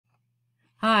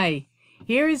Hi,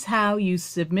 here is how you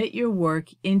submit your work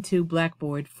into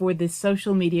Blackboard for this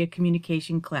social media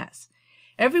communication class.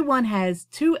 Everyone has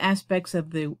two aspects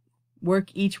of the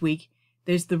work each week.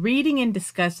 There's the reading and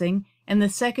discussing, and the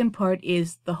second part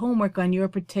is the homework on your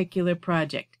particular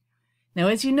project. Now,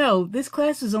 as you know, this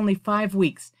class is only 5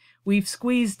 weeks. We've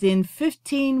squeezed in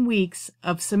 15 weeks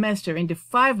of semester into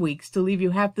 5 weeks to leave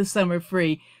you half the summer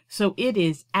free, so it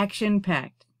is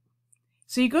action-packed.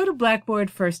 So you go to Blackboard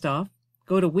first off,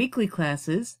 go to weekly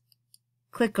classes,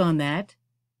 click on that,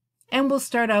 and we'll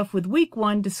start off with week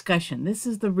 1 discussion. This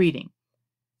is the reading.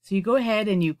 So you go ahead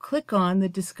and you click on the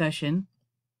discussion,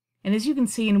 and as you can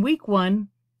see in week 1,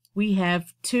 we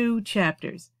have 2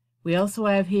 chapters. We also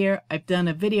have here, I've done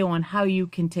a video on how you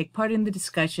can take part in the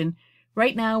discussion.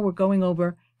 Right now we're going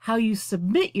over how you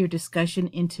submit your discussion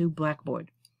into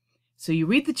Blackboard. So you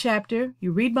read the chapter,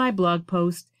 you read my blog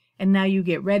post, and now you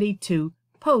get ready to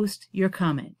post your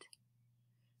comment.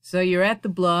 So you're at the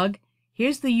blog.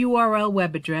 Here's the URL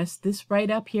web address, this right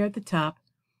up here at the top,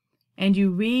 and you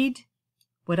read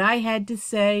what I had to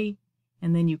say,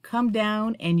 and then you come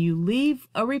down and you leave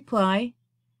a reply.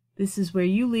 This is where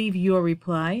you leave your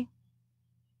reply.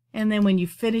 And then when you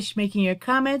finish making your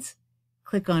comments,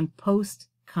 click on Post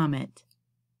Comment.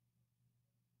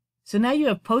 So now you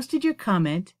have posted your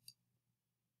comment.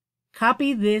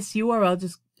 Copy this URL,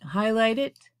 just highlight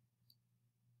it.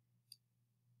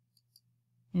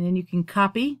 And then you can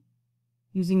copy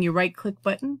using your right-click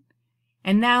button.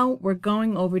 And now we're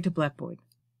going over to Blackboard.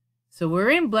 So we're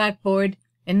in Blackboard,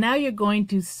 and now you're going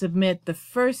to submit the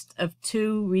first of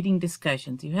 2 reading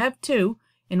discussions. You have 2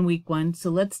 in week 1, so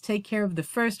let's take care of the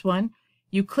first one.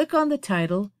 You click on the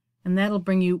title, and that'll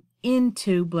bring you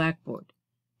into Blackboard.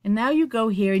 And now you go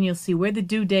here, and you'll see where the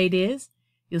due date is.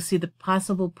 You'll see the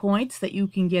possible points that you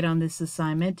can get on this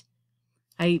assignment.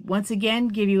 I once again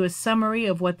give you a summary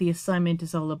of what the assignment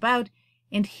is all about,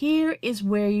 and here is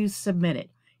where you submit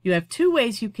it. You have 2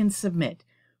 ways you can submit.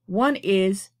 One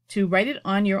is to write it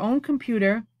on your own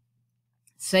computer,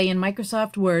 say in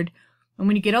Microsoft Word, and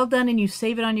when you get all done and you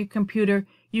save it on your computer,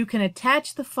 you can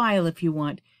attach the file if you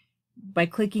want by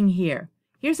clicking here.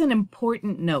 Here's an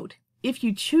important note. If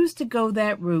you choose to go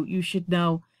that route, you should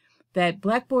know that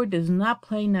Blackboard does not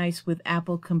play nice with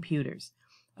Apple computers.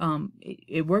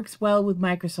 It works well with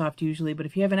Microsoft usually, but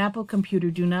if you have an Apple computer,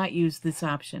 do not use this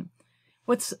option.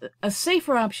 What's a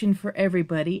safer option for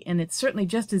everybody, and it's certainly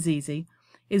just as easy,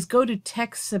 is go to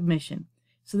text submission.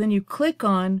 So then you click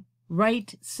on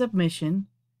Write Submission,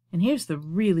 and here's the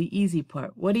really easy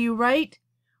part. What do you write?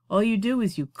 All you do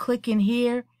is you click in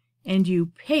here and you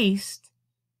paste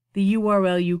the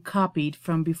URL you copied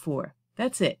from before.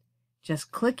 That's it.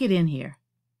 Just click it in here.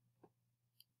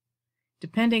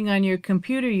 Depending on your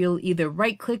computer, you'll either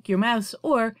right-click your mouse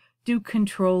or do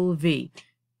Control-V.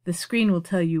 The screen will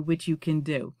tell you which you can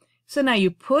do. So now you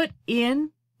put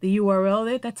in the URL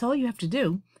there. That's all you have to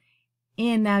do.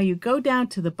 And now you go down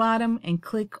to the bottom and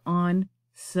click on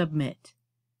Submit.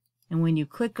 And when you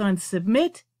click on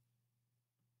Submit,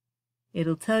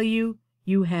 it'll tell you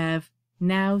you have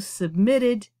now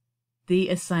submitted the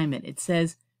assignment. It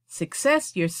says,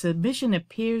 Success, your submission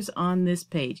appears on this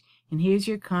page. And here's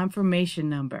your confirmation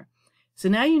number. So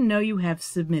now you know you have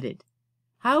submitted.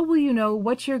 How will you know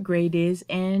what your grade is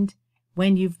and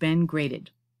when you've been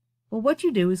graded? Well, what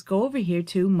you do is go over here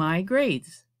to My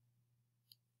Grades.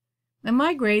 And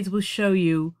My Grades will show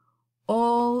you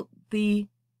all the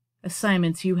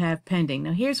assignments you have pending.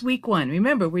 Now here's week 1.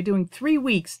 Remember, we're doing 3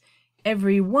 weeks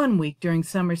every 1 week during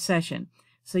summer session.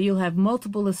 So you'll have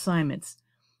multiple assignments.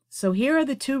 So here are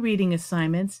the 2 reading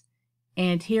assignments,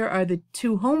 and here are the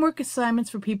 2 homework assignments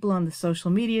for people on the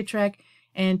social media track,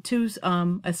 and 2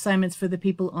 assignments for the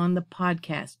people on the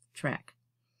podcast track.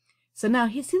 So now,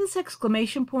 you see this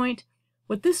exclamation point?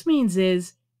 What this means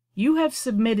is you have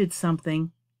submitted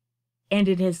something, and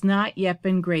it has not yet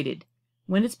been graded.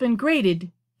 When it's been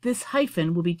graded, this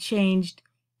hyphen will be changed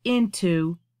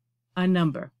into a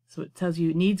number. So it tells you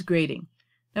it needs grading.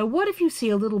 Now, what if you see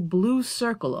a little blue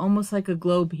circle, almost like a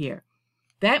globe here?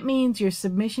 That means your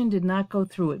submission did not go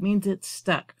through. It means it's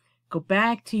stuck. Go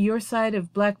back to your side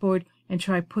of Blackboard and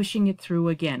try pushing it through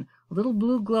again. A little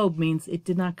blue globe means it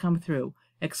did not come through.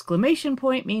 Exclamation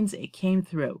point means it came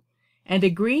through. And a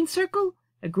green circle?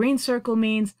 A green circle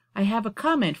means I have a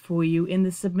comment for you in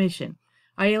the submission.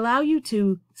 I allow you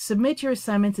to submit your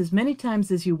assignments as many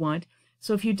times as you want,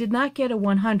 so if you did not get a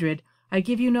 100, I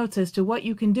give you notes as to what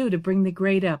you can do to bring the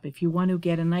grade up if you want to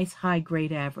get a nice high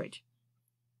grade average.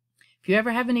 If you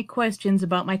ever have any questions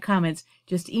about my comments,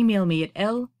 just email me at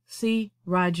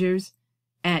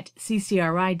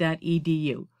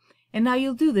lcrogers@ccri.edu. And now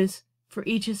you'll do this for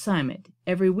each assignment.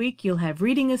 Every week you'll have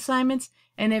reading assignments,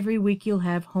 and every week you'll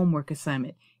have homework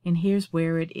assignment. And here's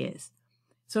where it is.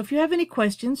 So if you have any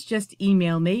questions, just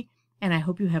email me, and I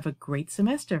hope you have a great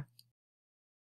semester.